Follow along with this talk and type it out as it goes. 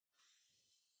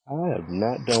I have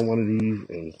not done one of these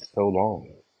in so long.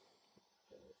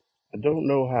 I don't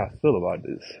know how I feel about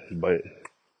this, but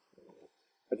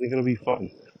I think it'll be fun.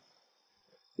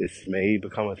 This may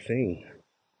become a thing.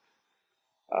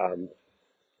 Um,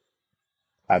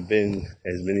 I've been,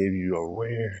 as many of you are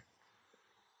aware,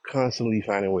 constantly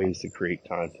finding ways to create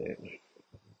content.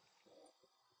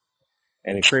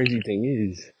 And the crazy thing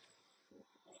is,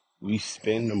 we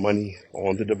spend the money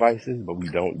on the devices, but we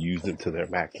don't use them to their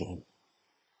maximum.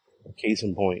 Case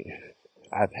in point,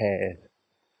 I've had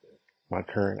my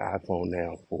current iPhone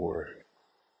now for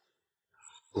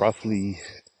roughly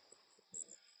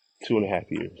 2.5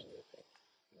 years.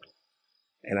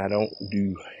 And I don't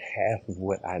do half of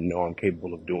what I know I'm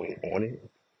capable of doing on it.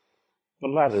 But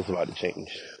a lot of this is about to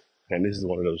change. And this is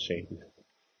one of those changes.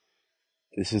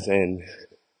 This is an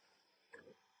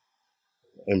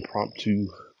impromptu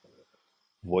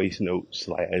voice note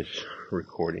slash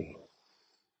recording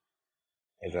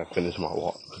as I finish my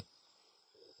walk.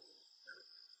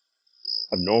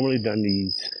 I've normally done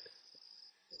these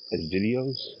as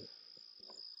videos,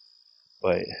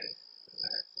 but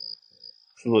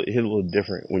it's a little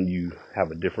different when you have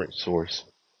a different source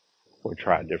or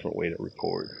try a different way to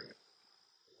record.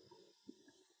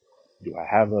 Do I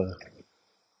have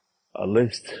a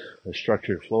list, a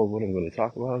structured flow of what I'm going to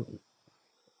talk about?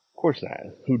 Of course not.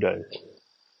 Who does?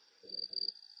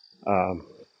 Um,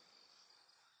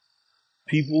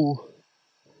 People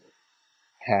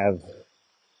have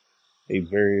a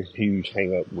very huge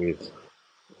hang up with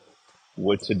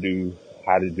what to do,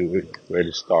 how to do it, where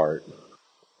to start,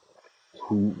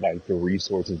 who, like the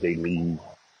resources they need.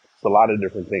 It's a lot of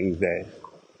different things that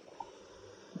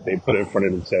they put in front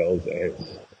of themselves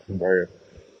very,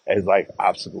 as like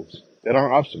obstacles that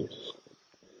aren't obstacles.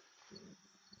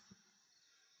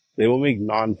 They will make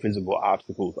non-physical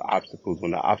obstacles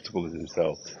when the obstacle is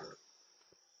themselves.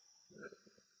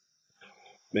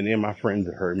 Many of my friends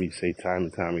have heard me say time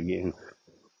and time again,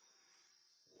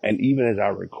 and even as I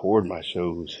record my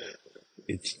shows,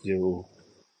 it's still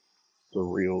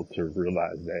surreal to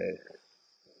realize that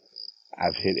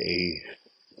I've hit a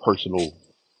personal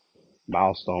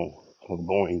milestone of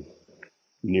going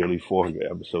nearly 400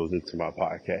 episodes into my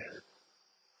podcast.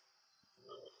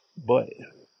 But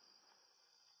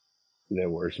there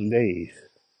were some days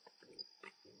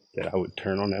that I would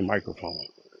turn on that microphone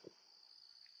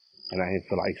and I didn't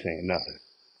feel like saying nothing.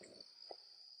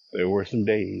 There were some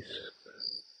days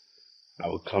I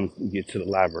would come get to the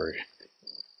library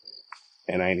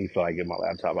and I didn't even feel like getting my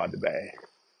laptop out the bag.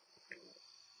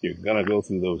 You're gonna go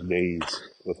through those days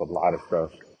with a lot of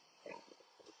stuff.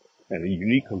 And a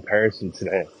unique comparison to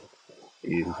that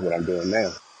is what I'm doing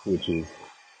now, which is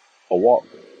a walk.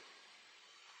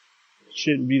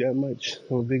 Shouldn't be that much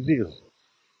of a big deal.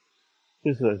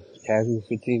 Just a casual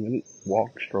 15-minute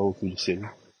walk, stroll through the city.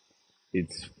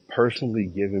 It's personally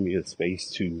given me a space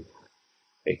to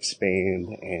expand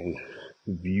and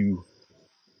view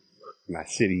my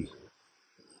city,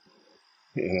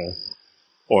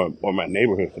 or my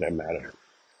neighborhood for that matter,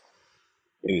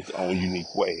 in its own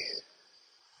unique way.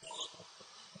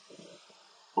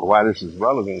 But why this is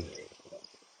relevant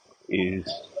is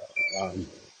um,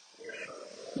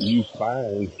 you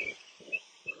find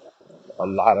a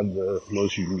lot of the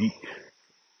most unique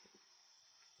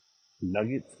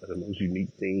nuggets, or the most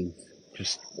unique things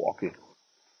just walking.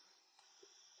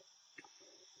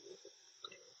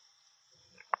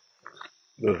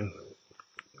 The,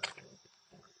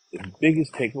 the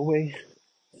biggest takeaway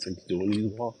since doing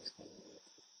these walks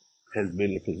has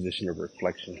been a position of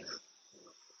reflection.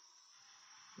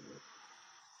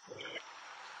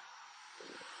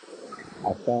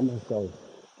 I found myself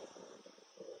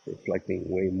reflecting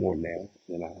way more now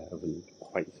than I have in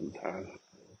quite some time.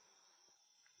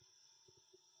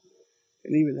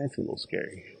 And even that's a little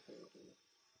scary.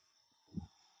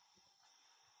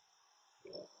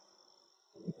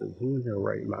 Because who in their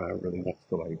right mind really wants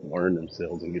to like learn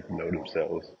themselves and get to know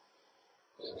themselves?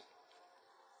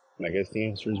 And I guess the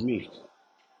answer is me.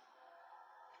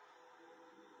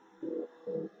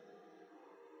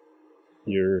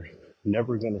 You're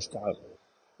never going to stop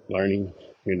learning.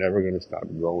 You're never going to stop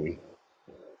growing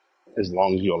as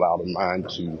long as you allow the mind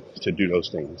to do those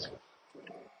things.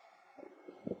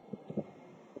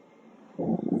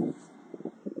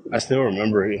 I still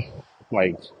remember it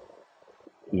like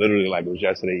literally like it was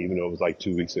yesterday, even though it was like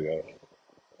 2 weeks ago,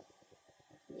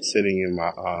 sitting in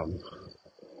my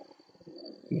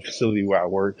the facility where I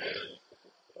work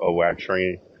or where I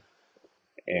train,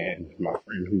 and my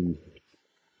friend who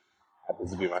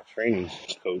happens to be my training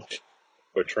coach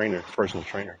or trainer, personal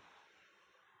trainer,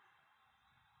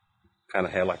 kind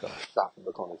of had like a shocked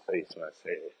look on his face when I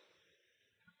said,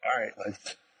 "All right,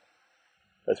 let's."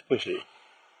 let's push it.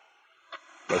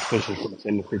 Let's push it from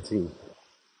 10 to 15.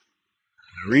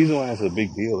 The reason why it's a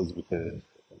big deal is because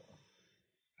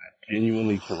I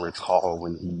genuinely can recall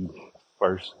when he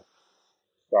first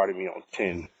started me on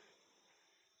 10,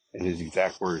 and his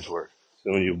exact words were,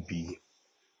 soon you'll be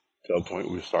to a point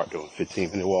where we start doing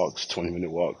 15-minute walks,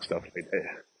 20-minute walks, stuff like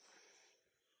that.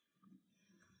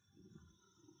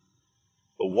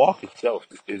 The walk itself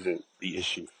isn't the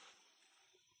issue.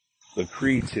 The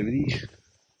creativity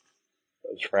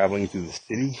of traveling through the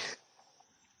city,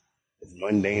 as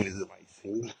mundane as it might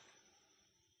seem,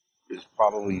 is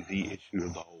probably the issue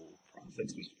of the whole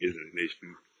process, which isn't an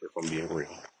issue if I'm being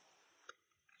real.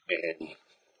 And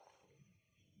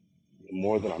the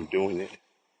more that I'm doing it,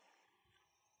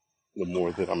 the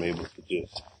more that I'm able to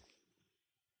just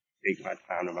take my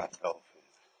time to myself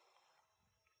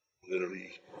and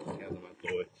literally gather my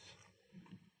thoughts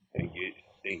and get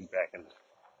things back in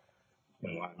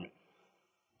alignment.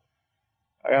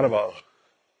 I got about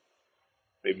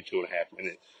maybe 2.5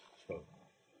 minutes, so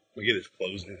we get this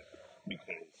closing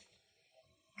because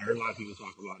I heard a lot of people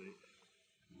talk about it.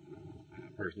 I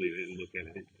personally didn't look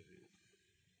at it.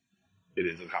 It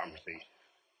is a conversation.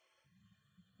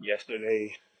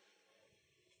 Yesterday,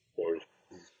 or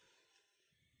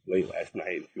late last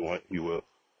night, if you want, you will,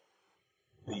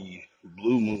 the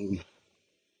blue moon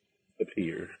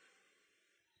appeared,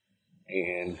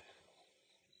 and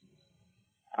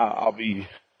I'll be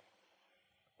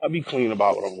clean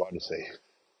about what I'm about to say.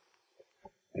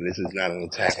 And this is not an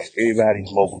attack on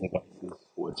anybody's mobile devices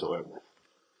whatsoever.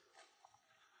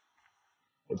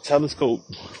 A telescope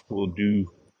will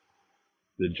do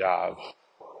the job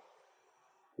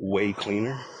way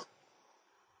cleaner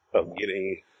of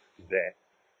getting that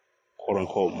quote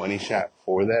unquote money shot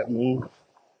for that moon.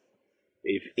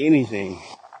 If anything,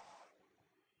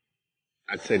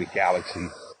 I'd say the Galaxy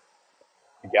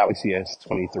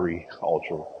S23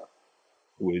 Ultra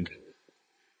would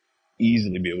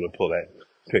easily be able to pull that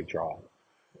picture off.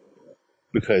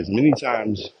 Because many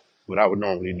times what I would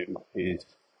normally do is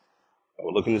I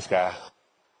would look in the sky,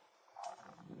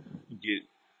 get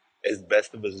as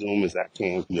best of a zoom as I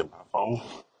can via my phone,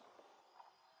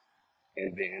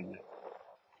 and then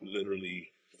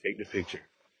literally take the picture.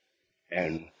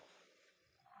 And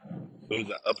as soon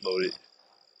as I upload it,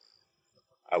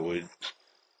 I would,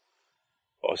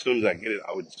 or as soon as I get it,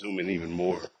 I would zoom in even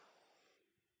more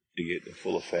to get the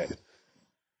full effect.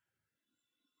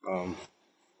 Um,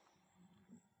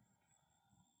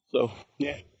 so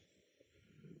yeah,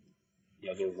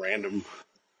 another random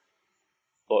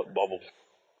thought bubble.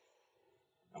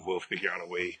 I will figure out a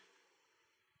way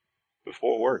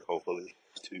before work, hopefully,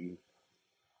 to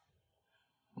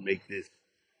make this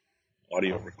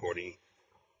audio recording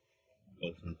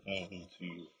go from phone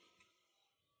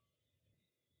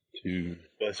to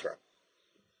bus route,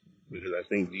 because I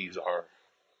think these are,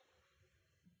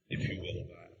 if you will,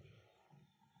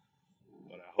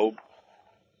 but I hope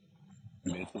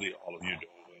mentally all of you are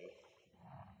doing well.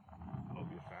 I hope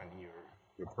you're finding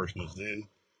your personal zen.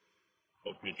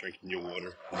 Hope you're drinking your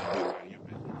water, you're minding your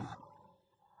business,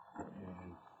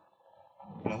 and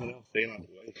nothing else. Staying out the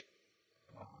way.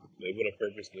 Live with a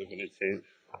purpose. Live with intent.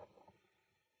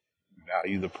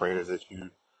 Value the prayers that you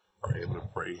are able to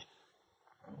pray.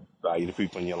 Value the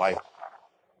people in your life,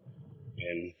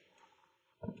 and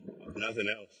if nothing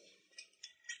else,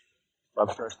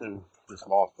 stop stressing the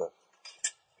small stuff.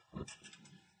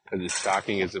 Because as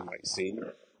shocking as it might seem,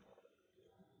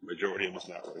 majority of it's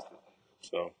not worth it.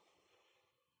 So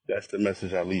that's the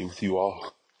message I leave with you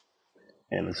all.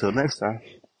 And until next time,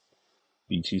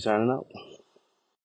 BT signing out.